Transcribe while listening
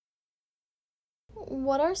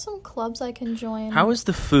what are some clubs I can join? How is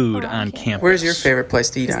the food around on campus? Where's your favorite place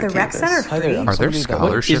to eat Is on the rec campus? center Hi there, free? I'm Are there somebody that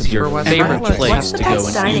scholarships What is your for favorite Western? place What's the to go best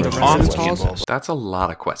and dining eat room? off Residence campus? halls? That's a lot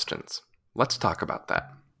of questions. Let's talk about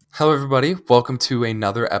that. Hello, everybody. Welcome to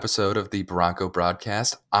another episode of the Bronco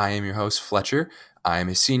broadcast. I am your host, Fletcher. I am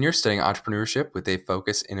a senior studying entrepreneurship with a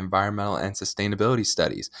focus in environmental and sustainability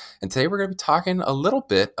studies. And today we're going to be talking a little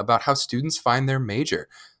bit about how students find their major.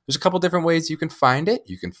 There's a couple different ways you can find it.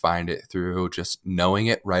 You can find it through just knowing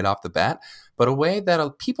it right off the bat. But a way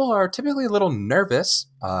that people are typically a little nervous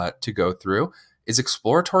to go through is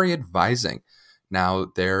exploratory advising. Now,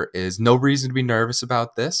 there is no reason to be nervous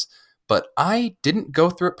about this, but I didn't go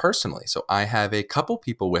through it personally. So I have a couple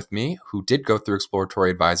people with me who did go through exploratory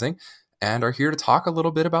advising and are here to talk a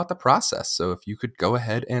little bit about the process. So if you could go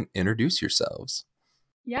ahead and introduce yourselves.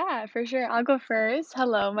 Yeah, for sure. I'll go first.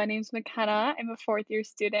 Hello, my name's Makenna. I'm a fourth year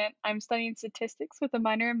student. I'm studying statistics with a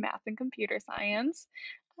minor in math and computer science.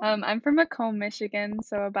 I'm from Macomb, Michigan,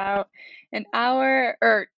 so about an hour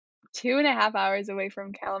or 2.5 hours away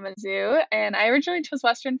from Kalamazoo. And I originally chose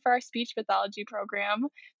Western for our speech pathology program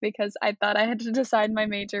because I thought I had to decide my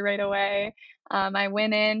major right away. I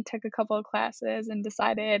went in, took a couple of classes, and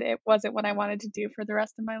decided it wasn't what I wanted to do for the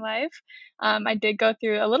rest of my life. I did go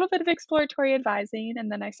through a little bit of exploratory advising, and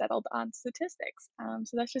then I settled on statistics.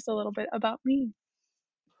 So that's just a little bit about me.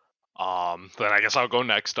 Then I guess I'll go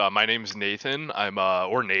next. My name's Nathan.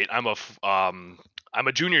 Or Nate. I'm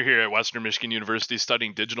a junior here at Western Michigan University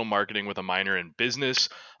studying digital marketing with a minor in business.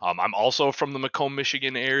 I'm also from the Macomb,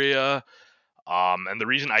 Michigan area. And the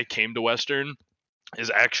reason I came to Western is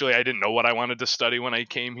actually I didn't know what I wanted to study when I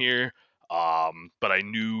came here. But I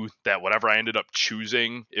knew that whatever I ended up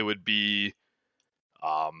choosing, it would be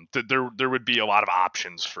there would be a lot of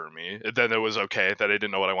options for me. Then it was okay that I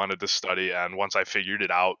didn't know what I wanted to study, and once I figured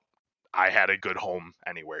it out, I had a good home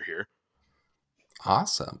anywhere here.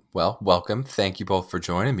 Awesome. Well, welcome. Thank you both for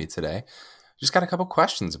joining me today. Just got a couple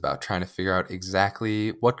questions about trying to figure out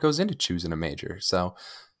exactly what goes into choosing a major. So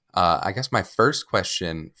I guess my first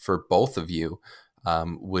question for both of you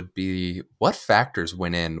would be what factors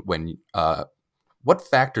went in what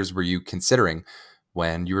factors were you considering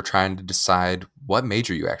when you were trying to decide what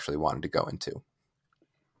major you actually wanted to go into?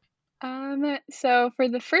 So for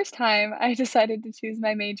the first time, I decided to choose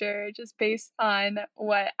my major just based on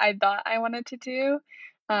what I thought I wanted to do.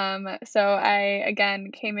 So I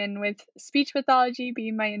again came in with speech pathology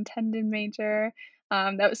being my intended major.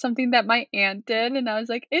 That was something that my aunt did, and I was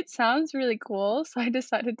like, it sounds really cool, so I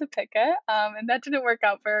decided to pick it. And that didn't work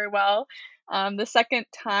out very well. The second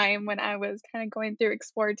time when I was kind of going through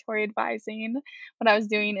exploratory advising, what I was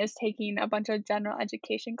doing is taking a bunch of general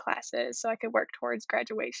education classes so I could work towards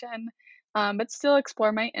graduation, but still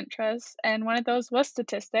explore my interests. And one of those was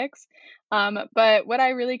statistics. But what I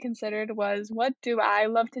really considered was what do I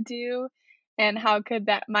love to do? And how could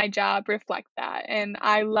that my job reflect that? And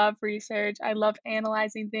I love research. I love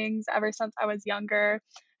analyzing things ever since I was younger.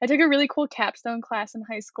 I took a really cool capstone class in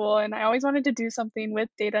high school, and I always wanted to do something with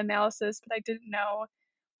data analysis, but I didn't know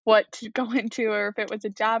what to go into or if it was a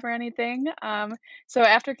job or anything. So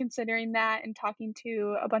after considering that and talking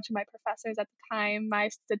to a bunch of my professors at the time, my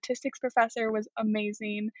statistics professor was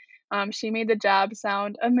amazing. She made the job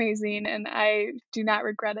sound amazing, and I do not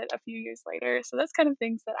regret it a few years later. So that's kind of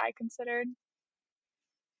things that I considered.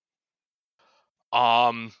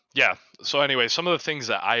 Yeah. So anyway, some of the things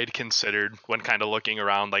that I had considered when kind of looking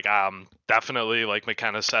around, definitely, like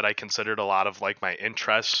McKenna said, I considered a lot of like my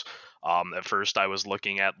interests. At first I was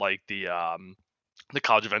looking at like the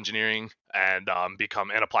College of Engineering and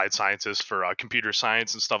become an applied scientist for computer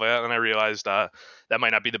science and stuff like that. And I realized that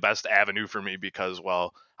might not be the best avenue for me because,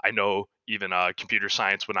 well, I know even computer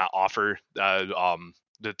science would not offer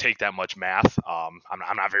to take that much math. I'm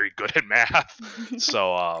not very good at math,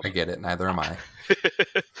 so I get it. Neither am I.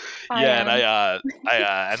 I yeah, and am.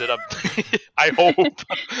 I ended up I hope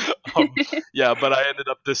yeah, but I ended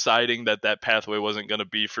up deciding that pathway wasn't going to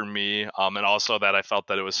be for me, and also that I felt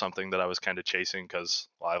that it was something that I was kind of chasing because,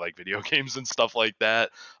 well, I like video games and stuff like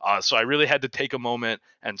that. So I really had to take a moment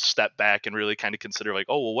and step back and really kind of consider like,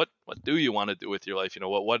 oh well, what do you want to do with your life? You know,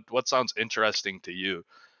 what sounds interesting to you?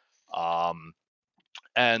 um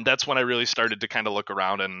and that's when I really started to kind of look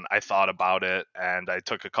around and I thought about it, and I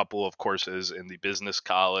took a couple of courses in the business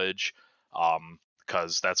college,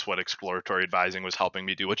 because that's what exploratory advising was helping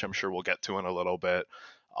me do, which I'm sure we'll get to in a little bit.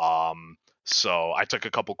 So I took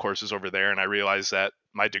a couple courses over there, and I realized that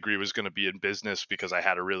my degree was going to be in business because I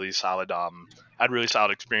had a really solid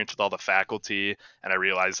experience with all the faculty, and I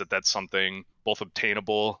realized that that's something both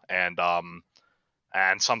obtainable and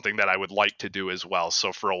and something that I would like to do as well.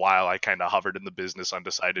 So for a while, I kind of hovered in the business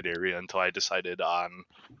undecided area until I decided on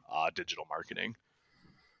digital marketing.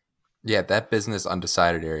 Yeah, that business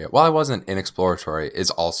undecided area, while I wasn't in exploratory, is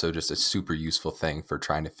also just a super useful thing for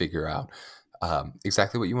trying to figure out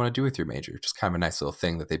exactly what you want to do with your major. Just kind of a nice little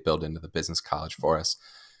thing that they build into the business college for us.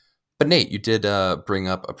 But Nate, you did bring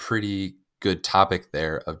up a pretty good topic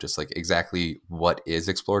there of just like exactly what is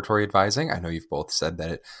exploratory advising. I know you've both said that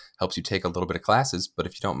it helps you take a little bit of classes, but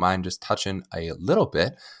if you don't mind just touching a little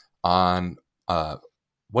bit on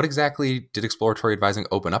what exactly did exploratory advising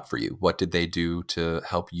open up for you? What did they do to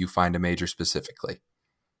help you find a major specifically?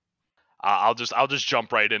 I'll just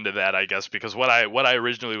jump right into that, I guess, because what I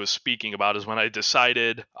originally was speaking about is when I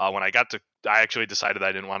decided I actually decided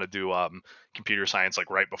I didn't want to do computer science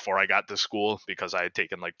like right before I got to school, because I had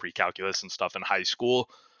taken like pre-calculus and stuff in high school.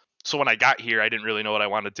 So when I got here, I didn't really know what I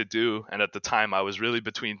wanted to do, and at the time I was really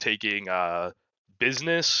between taking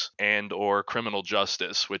business and or criminal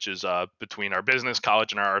justice, which is between our business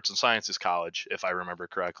college and our arts and sciences college, if I remember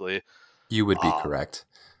correctly. You would be Um, correct.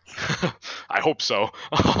 I hope so.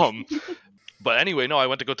 But anyway, no, I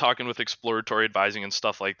went to go talking with exploratory advising and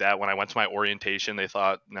stuff like that. When I went to my orientation, they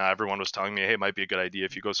thought, everyone was telling me, hey, it might be a good idea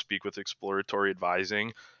if you go speak with exploratory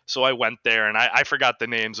advising. So I went there, and I forgot the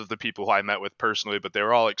names of the people who I met with personally, but they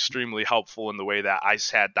were all extremely helpful in the way that I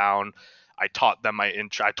sat down, I told them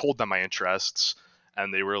my interests,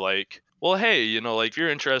 and they were like, well, hey, like if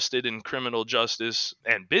you're interested in criminal justice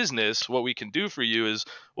and business, what we can do for you is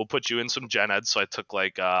we'll put you in some gen ed. So I took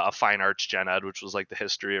like a fine arts gen ed, which was like the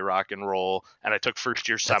history of rock and roll. And I took first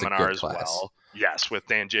year That's a seminar good as class. well. Yes, with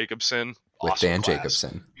Dan Jacobson. With Awesome Dan class.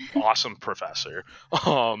 Jacobson. Awesome professor.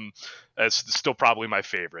 That's still probably my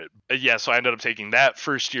favorite. Yeah, so I ended up taking that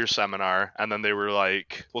first year seminar, and then they were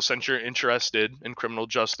like, well, since you're interested in criminal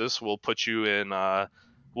justice, we'll put you in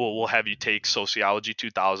we'll have you take Sociology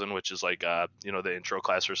 2000, which is like the intro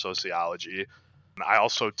class for sociology. And I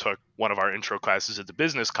also took one of our intro classes at the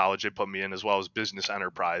business college. They put me in as well as business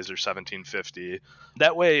enterprise or 1750.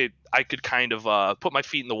 That way I could kind of put my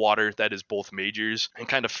feet in the water, that is both majors, and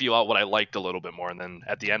kind of feel out what I liked a little bit more. And then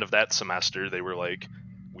at the end of that semester, they were like,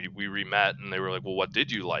 we re-met, and they were like, well, what did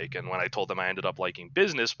you like? And when I told them I ended up liking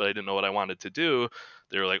business, but I didn't know what I wanted to do,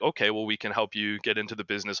 they were like, okay, well, we can help you get into the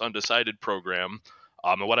business undecided program.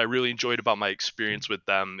 And what I really enjoyed about my experience with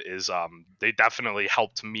them is they definitely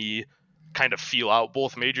helped me kind of feel out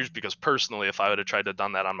both majors, because personally, if I would have tried to have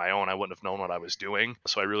done that on my own, I wouldn't have known what I was doing.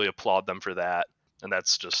 So I really applaud them for that. And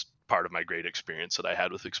that's just part of my great experience that I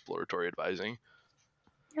had with exploratory advising.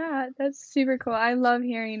 Yeah, that's super cool. I love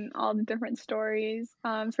hearing all the different stories.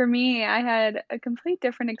 For me, I had a complete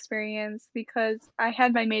different experience because I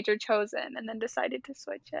had my major chosen and then decided to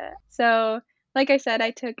switch it. So, like I said,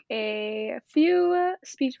 I took a few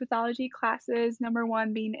speech pathology classes, number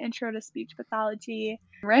one being Intro to Speech Pathology.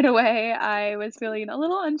 Right away, I was feeling a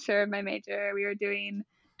little unsure of my major. We were doing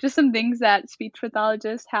just some things that speech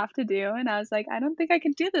pathologists have to do. And I was like, I don't think I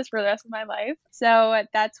can do this for the rest of my life. So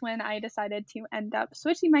that's when I decided to end up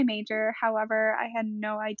switching my major. However, I had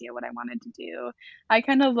no idea what I wanted to do. I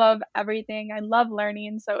kind of love everything. I love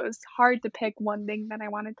learning. So it was hard to pick one thing that I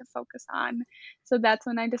wanted to focus on. So that's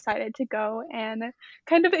when I decided to go and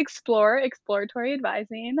kind of explore exploratory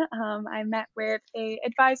advising. I met with a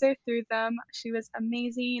advisor through them. She was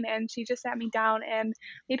amazing, and she just sat me down and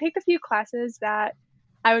we picked a few classes that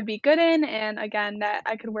I would be good in, and again, that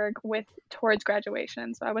I could work with towards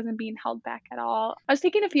graduation. So I wasn't being held back at all. I was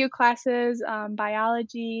taking a few classes,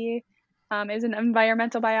 biology, is an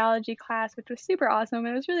environmental biology class, which was super awesome.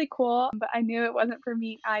 It was really cool, but I knew it wasn't for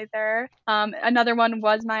me either. Another one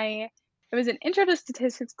was it was an intro to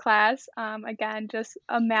statistics class. Again, just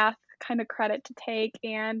a math kind of credit to take,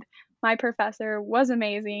 and my professor was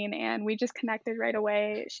amazing, and we just connected right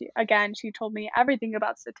away. She told me everything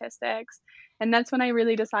about statistics, and that's when I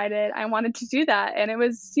really decided I wanted to do that. And it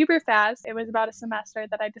was super fast. It was about a semester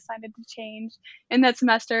that I decided to change. In that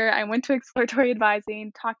semester, I went to exploratory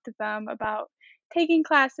advising, talked to them about taking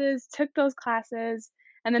classes, took those classes,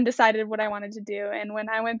 and then decided what I wanted to do. And when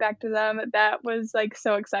I went back to them, that was like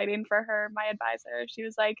so exciting for her, my advisor. She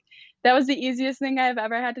was like, that was the easiest thing I've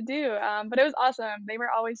ever had to do. But it was awesome. They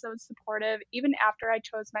were always so supportive. Even after I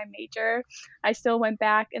chose my major, I still went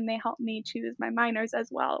back and they helped me choose my minors as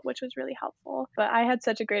well, which was really helpful. But I had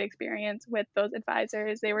such a great experience with those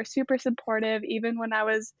advisors. They were super supportive, even when I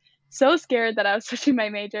was so scared that I was switching my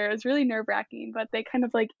major. It was really nerve-wracking, but they kind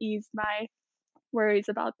of like eased my worries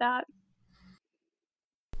about that.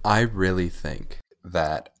 I really think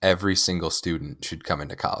that every single student should come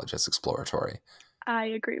into college as exploratory. I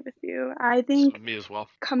agree with you. I think me as well.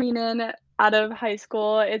 Coming in, out of high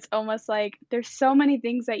school, it's almost like there's so many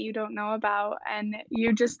things that you don't know about, and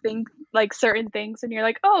you just think like certain things, and you're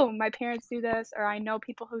like, oh, my parents do this, or I know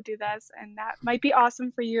people who do this, and that might be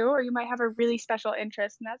awesome for you, or you might have a really special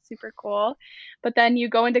interest, and that's super cool. But then you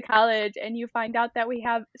go into college and you find out that we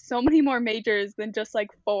have so many more majors than just like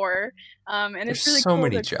four. And There's it's really so cool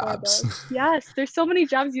many to explore jobs. those. Yes, there's so many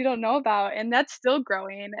jobs you don't know about, and that's still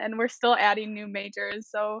growing, and we're still adding new majors.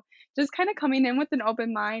 So just kind of coming in with an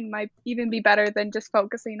open mind might even be better than just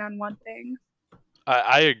focusing on one thing.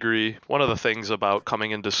 I agree. One of the things about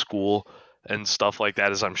coming into school and stuff like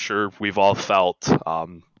that is I'm sure we've all felt,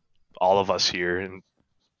 all of us here and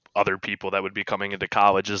other people that would be coming into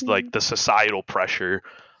college, is like the societal pressure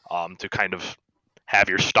to kind of have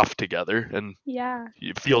your stuff together. And Yeah.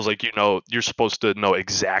 it feels like, you're supposed to know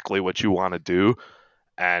exactly what you want to do.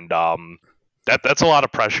 And that's a lot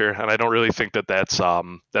of pressure. And I don't really think that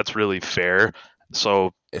that's really fair.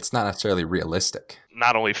 So It's not necessarily realistic.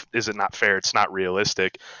 not only is it not fair, it's not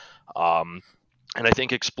realistic. And I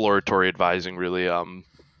think exploratory advising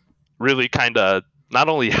really kind of not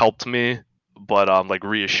only helped me, but like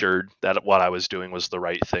reassured that what I was doing was the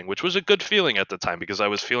right thing, which was a good feeling at the time because I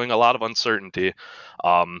was feeling a lot of uncertainty.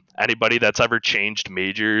 Anybody that's ever changed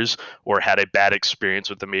majors or had a bad experience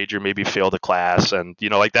with the major, maybe failed a class, and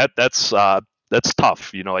like that's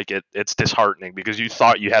tough. Like it's disheartening because you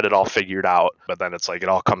thought you had it all figured out, but then it's like it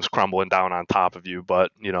all comes crumbling down on top of you.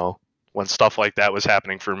 But when stuff like that was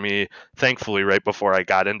happening for me, thankfully, right before I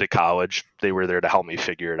got into college, they were there to help me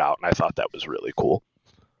figure it out, and I thought that was really cool.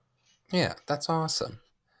 Yeah, that's awesome.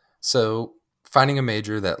 So finding a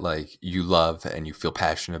major that like you love and you feel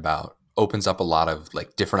passionate about opens up a lot of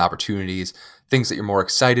like different opportunities, things that you're more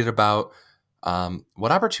excited about.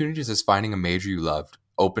 What opportunities has finding a major you loved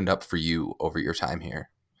opened up for you over your time here?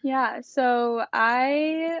 Yeah, so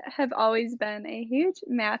I have always been a huge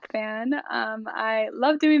math fan. I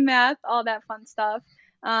love doing math, all that fun stuff.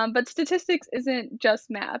 But statistics isn't just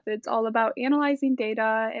math. It's all about analyzing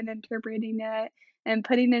data and interpreting it and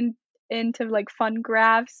putting into like fun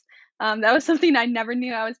graphs. That was something I never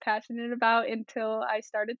knew I was passionate about until I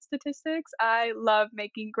started statistics. I love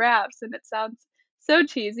making graphs, and it sounds so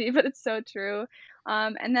cheesy, but it's so true.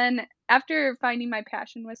 And then after finding my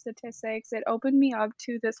passion with statistics, it opened me up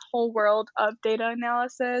to this whole world of data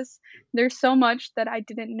analysis. There's so much that I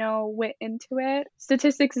didn't know went into it.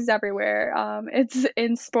 Statistics is everywhere. It's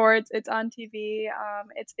in sports, it's on TV,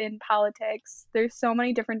 it's in politics. There's so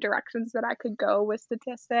many different directions that I could go with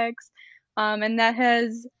statistics. And that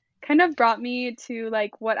has kind of brought me to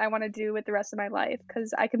like what I want to do with the rest of my life,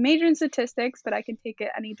 because I can major in statistics, but I can take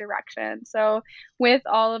it any direction. So with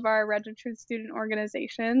all of our registered student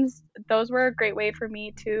organizations, those were a great way for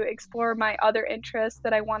me to explore my other interests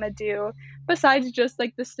that I want to do besides just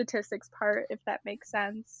like the statistics part, if that makes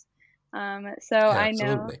sense. So Yeah, I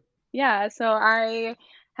know, absolutely. yeah, so I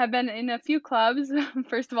have been in a few clubs.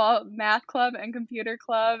 First of all, math club and computer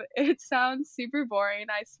club. It sounds super boring.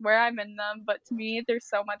 I swear I'm in them, but to me, they're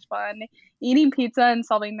so much fun. Eating pizza and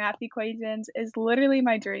solving math equations is literally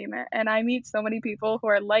my dream. And I meet so many people who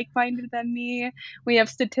are like-minded than me. We have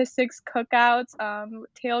statistics cookouts,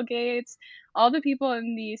 tailgates. All the people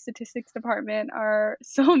in the statistics department are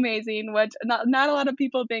so amazing, which not a lot of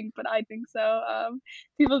people think, but I think so.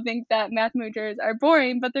 People think that math majors are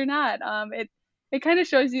boring, but they're not. It kind of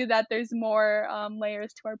shows you that there's more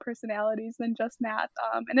layers to our personalities than just math.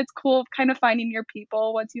 And it's cool kind of finding your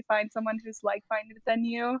people. Once you find someone who's like-minded than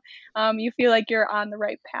you, you feel like you're on the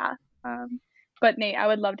right path. But Nate, I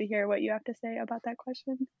would love to hear what you have to say about that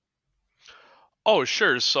question. Oh,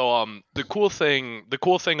 sure. So, the cool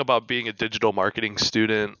thing about being a digital marketing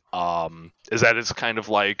student, is that it's kind of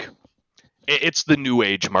like it's the new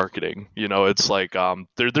age marketing. It's like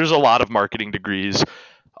there's a lot of marketing degrees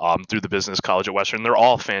through the business college at Western. They're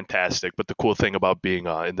all fantastic, but the cool thing about being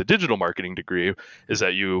in the digital marketing degree is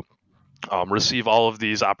that you receive all of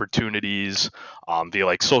these opportunities via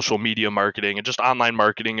like social media marketing and just online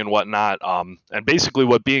marketing and whatnot. And basically,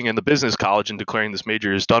 what being in the business college and declaring this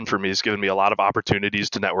major has done for me is given me a lot of opportunities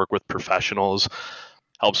to network with professionals.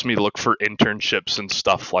 Helps me look for internships and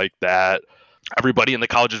stuff like that. Everybody in the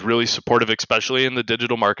college is really supportive, especially in the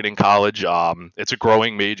digital marketing college. It's a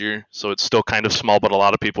growing major, so it's still kind of small, but a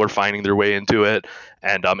lot of people are finding their way into it.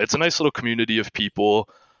 And it's a nice little community of people.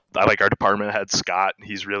 I like our department head, Scott.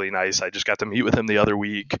 He's really nice. I just got to meet with him the other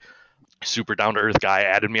week. Super down to earth guy.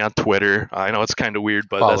 Added me on Twitter. I know it's kind of weird,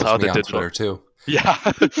 but Follows that's how me the on digital Twitter too. yeah,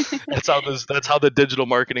 that's how the digital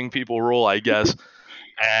marketing people roll, I guess.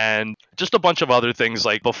 and just a bunch of other things.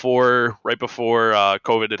 Like right before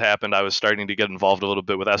COVID had happened, I was starting to get involved a little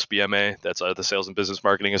bit with SBMA. That's the Sales and Business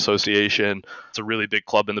Marketing Association. It's a really big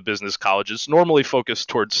club in the business colleges, normally focused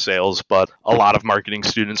towards sales, but a lot of marketing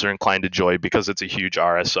students are inclined to join because it's a huge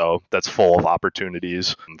RSO that's full of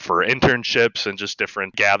opportunities for internships and just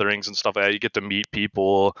different gatherings and stuff like that. You get to meet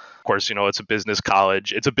people. Of course, it's a business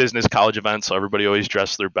college. It's a business college event, so everybody always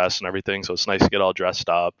dressed their best and everything. So it's nice to get all dressed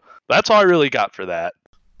up. That's all I really got for that.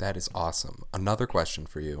 That is awesome. Another question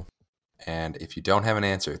for you. And if you don't have an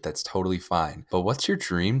answer, that's totally fine. But what's your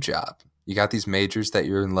dream job? You got these majors that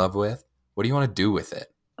you're in love with. What do you want to do with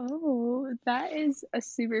it? Oh, that is a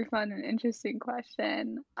super fun and interesting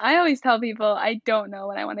question. I always tell people I don't know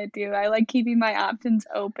what I want to do. I like keeping my options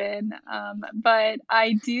open. But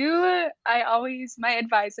my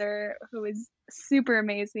advisor, who is super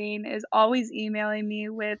amazing, is always emailing me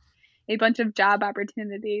with a bunch of job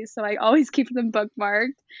opportunities. So I always keep them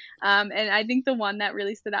bookmarked. And I think the one that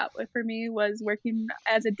really stood out for me was working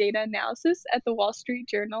as a data analysis at the Wall Street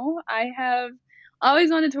Journal. I have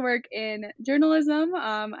always wanted to work in journalism.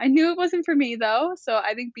 I knew it wasn't for me though. So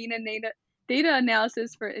I think being a data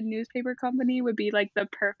analysis for a newspaper company would be like the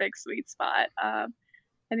perfect sweet spot. I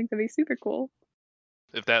think that'd be super cool.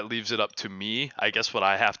 If that leaves it up to me, I guess what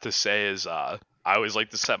I have to say is I always like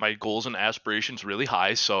to set my goals and aspirations really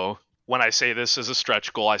high. So when I say this as a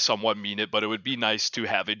stretch goal, I somewhat mean it, but it would be nice to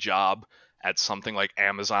have a job at something like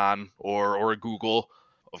Amazon or a Google,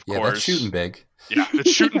 of course. That's shooting big. Yeah,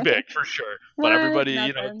 it's shooting big for sure. But everybody,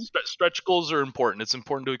 Nothing. Stretch goals are important. It's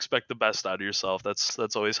important to expect the best out of yourself.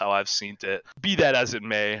 That's always how I've seen it. Be that as it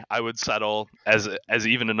may, I would settle as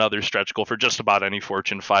even another stretch goal for just about any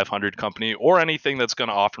Fortune 500 company or anything that's going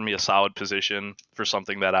to offer me a solid position for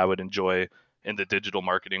something that I would enjoy in the digital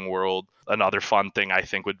marketing world. Another fun thing I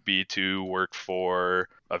think would be to work for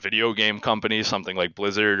a video game company, something like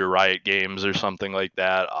Blizzard or Riot Games or something like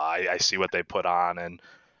that. I see what they put on, and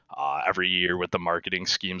every year with the marketing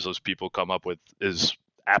schemes those people come up with is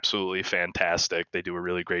absolutely fantastic. They do a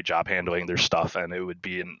really great job handling their stuff, and it would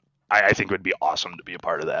be I think it would be awesome to be a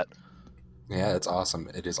part of that. Yeah, it's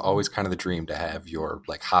awesome. It is always kind of the dream to have your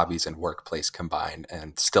hobbies and workplace combined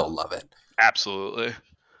and still love it. Absolutely.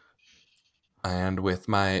 And with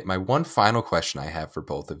my one final question I have for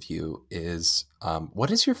both of you is,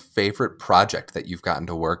 what is your favorite project that you've gotten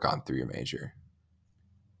to work on through your major?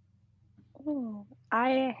 Oh,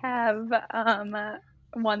 I have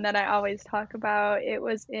one that I always talk about. It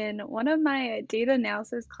was in one of my data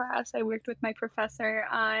analysis class. I worked with my professor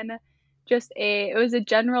on it was a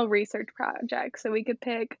general research project. So we could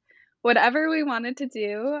pick whatever we wanted to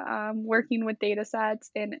do, working with data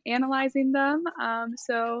sets and analyzing them.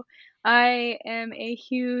 So I am a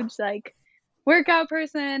huge workout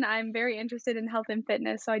person. I'm very interested in health and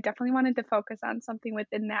fitness, so I definitely wanted to focus on something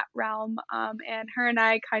within that realm. And her and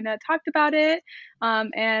I kind of talked about it,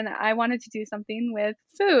 and I wanted to do something with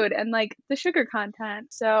food and the sugar content.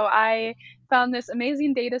 So I found this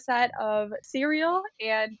amazing data set of cereal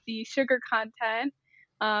and the sugar content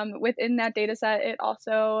within that data set. It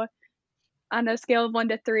also, on a scale of 1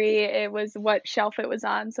 to 3, it was what shelf it was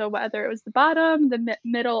on. So whether it was the bottom, the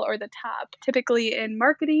middle, or the top. Typically in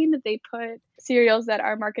marketing, they put cereals that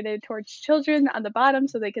are marketed towards children on the bottom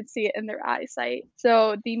so they could see it in their eyesight.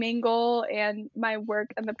 So the main goal and my work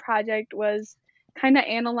on the project was kind of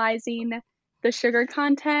analyzing the sugar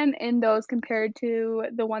content in those compared to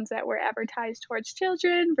the ones that were advertised towards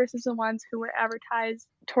children versus the ones who were advertised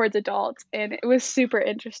towards adults. And it was super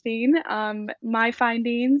interesting. My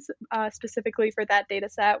findings specifically for that data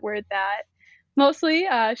set were that mostly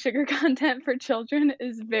sugar content for children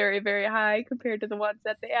is very, very high compared to the ones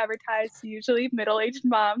that they advertise to usually middle-aged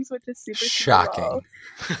moms, which is super shocking.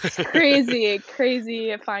 Crazy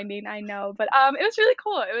finding, I know. But it was really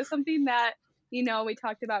cool. It was something that we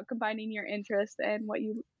talked about combining your interest and what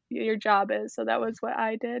your job is. So that was what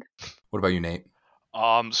I did. What about you, Nate?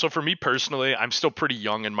 So for me personally, I'm still pretty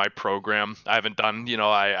young in my program. I haven't done,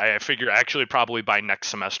 I figure actually probably by next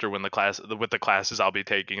semester with the classes I'll be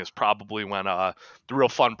taking is probably when the real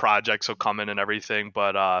fun projects will come in and everything.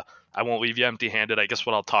 But I won't leave you empty-handed. I guess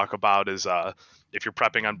what I'll talk about is if you're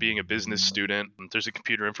prepping on being a business student, there's a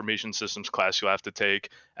computer information systems class you'll have to take.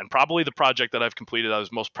 And probably the project that I've completed I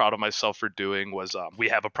was most proud of myself for doing was we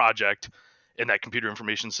have a project in that computer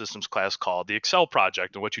information systems class called the Excel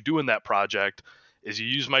project. And what you do in that project is you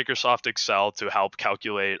use Microsoft Excel to help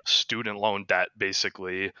calculate student loan debt,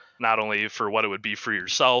 basically, not only for what it would be for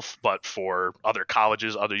yourself, but for other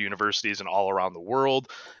colleges, other universities, and all around the world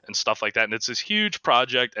and stuff like that. And it's this huge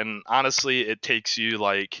project. And honestly, it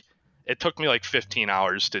took me 15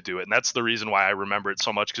 hours to do it. And that's the reason why I remember it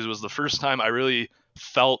so much, because it was the first time I really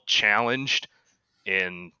felt challenged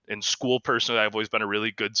in school. Personally, I've always been a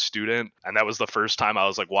really good student, and that was the first time I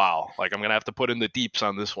was like, wow, like I'm gonna have to put in the deeps on this